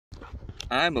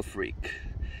I'm a freak.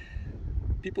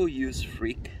 People use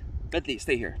freak, Bentley,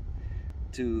 stay here,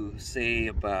 to say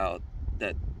about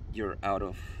that you're out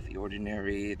of the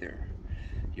ordinary,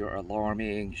 you're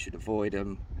alarming, you should avoid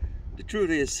them. The truth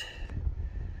is,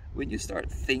 when you start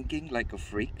thinking like a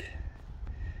freak,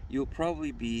 you'll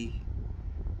probably be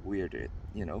weirded.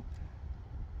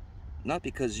 Not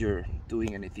because you're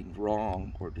doing anything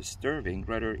wrong or disturbing,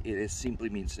 rather simply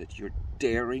means that you're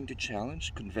daring to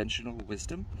challenge conventional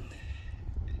wisdom.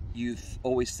 You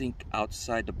always think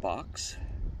outside the box,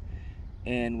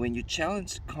 and when you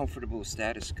challenge comfortable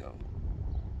status quo,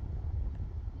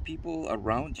 people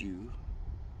around you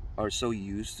are so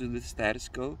used to the status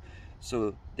quo,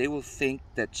 so they will think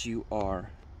that you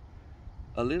are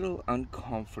a little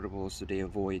uncomfortable, so they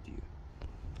avoid you.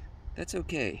 That's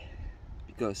okay,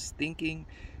 because thinking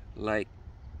like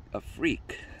a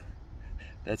freak,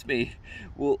 that's me,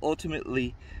 will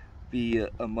ultimately be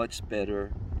a much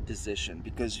better decision,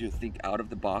 because you think out of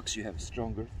the box, you have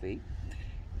stronger faith,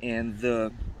 and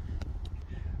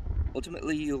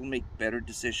ultimately you'll make better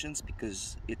decisions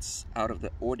because it's out of the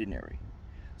ordinary.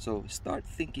 So start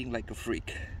thinking like a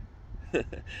freak.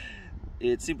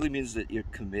 It simply means that you're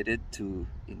committed to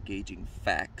engaging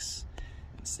facts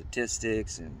and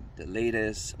statistics and the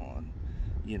latest on,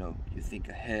 you think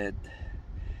ahead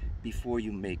before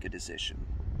you make a decision.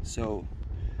 So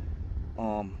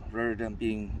rather than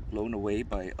being blown away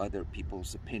by other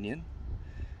people's opinion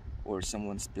or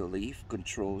someone's belief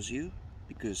controls you,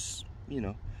 because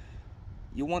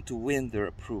you want to win their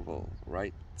approval,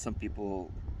 right? Some people,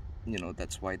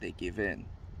 that's why they give in.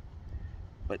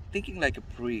 But thinking like a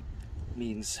freak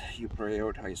means you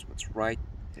prioritize what's right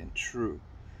and true,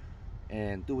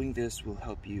 and doing this will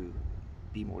help you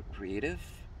be more creative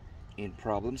in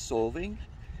problem solving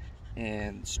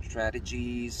and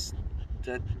strategies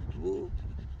that will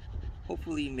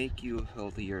hopefully make you a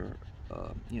healthier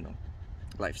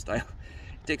lifestyle.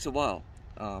 It takes a while,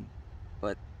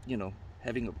 but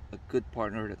having a good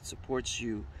partner that supports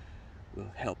you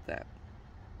will help that,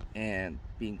 and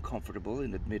being comfortable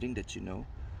in admitting that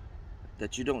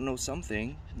that you don't know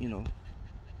something,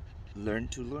 learn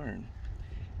to learn.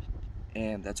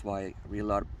 And that's why I read a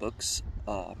lot of books,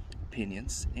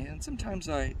 opinions, and sometimes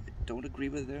I don't agree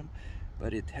with them,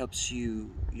 but it helps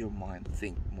your mind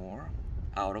think more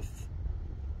out of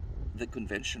the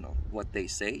conventional. What they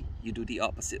say, you do the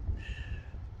opposite.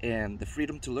 And the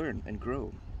freedom to learn and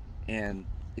grow and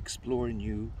explore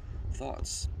new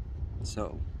thoughts.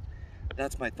 So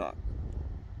that's my thought.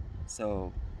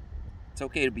 So it's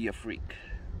okay to be a freak.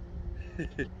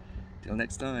 Till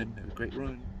next time, have a great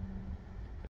run.